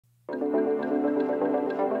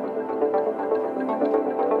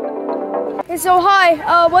Hey, so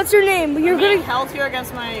hi, what's your name? You're gonna held here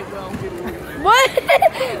against my will. What?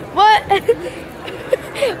 What?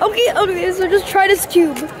 Okay, so just try this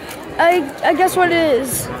cube. I guess what it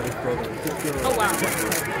is. Oh wow.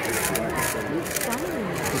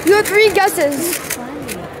 You have 3 guesses.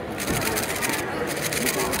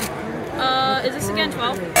 Is this again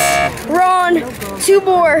 12? Wrong. 2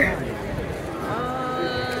 more.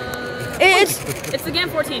 It's again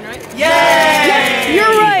 14, right? Yay! Yes,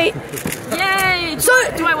 you're right. Yay!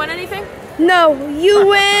 Do I win anything? No, you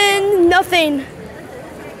win nothing.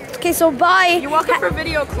 Okay, so bye. You're welcome for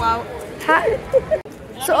video clout.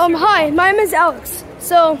 So hi, my name is Alex.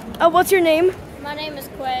 So what's your name? My name is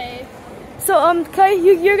Quay. So Clay,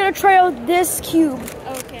 you're gonna try out this cube.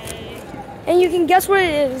 Okay. And you can guess what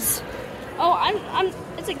it is. Oh,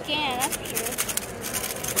 it's a GAN, that's for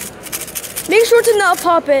sure. Make sure to not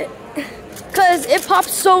pop it, cause it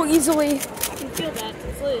pops so easily. I can feel that.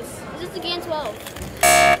 It's loose. Is this a GAN 12?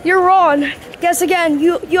 You're wrong. Guess again.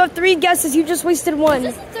 You have 3 guesses. You just wasted 1.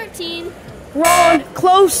 Is this a 13? Wrong.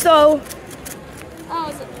 Close though. Oh,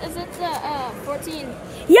 is it the 14?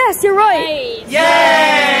 Yes, you're right.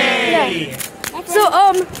 Yay! Yeah. So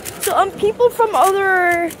people from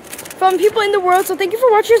people in the world. So thank you for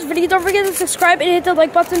watching this video. Don't forget to subscribe and hit the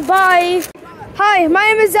like button. Bye. Hi, my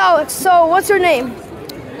name is Alex. So what's your name?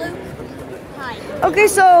 Luke. Hi. Okay,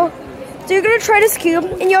 so you're gonna try this cube,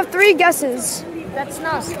 and you have 3 guesses. That's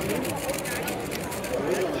not.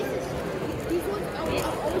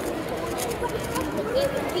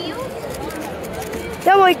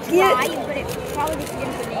 That like But it probably just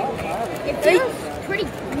didn't put it. It feels pretty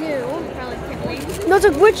new. Probably can't believe. No, it's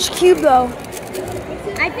like which cube though?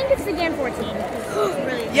 I think it's the GAN 14.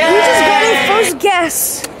 Really. You just got your first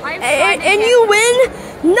guess, and you win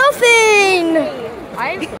nothing.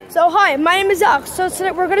 So hi, my name is Alex. So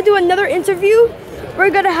today we're gonna do another interview. We're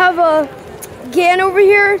gonna have a GAN over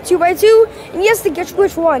here, 2x2, and you have to guess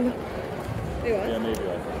which one. You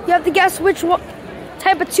have to guess which one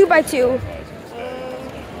type of 2x2.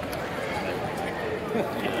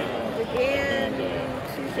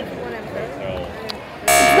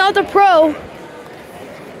 It's not the Pro.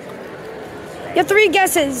 You have 3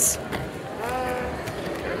 guesses. I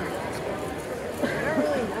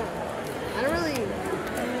don't really.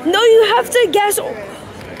 No, you have to guess,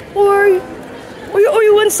 or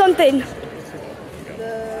you win something.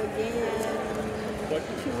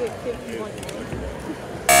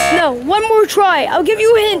 No, one more try. I'll give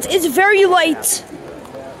you a hint. It's very light.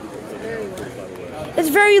 It's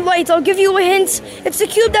very light. I'll give you a hint. It's the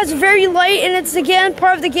cube that's very light, and it's the GAN,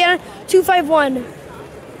 part of the GAN 251.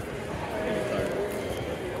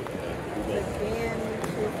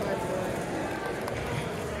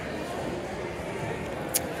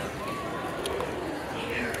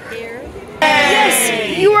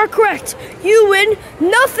 Yes, you are correct. You win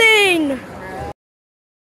nothing.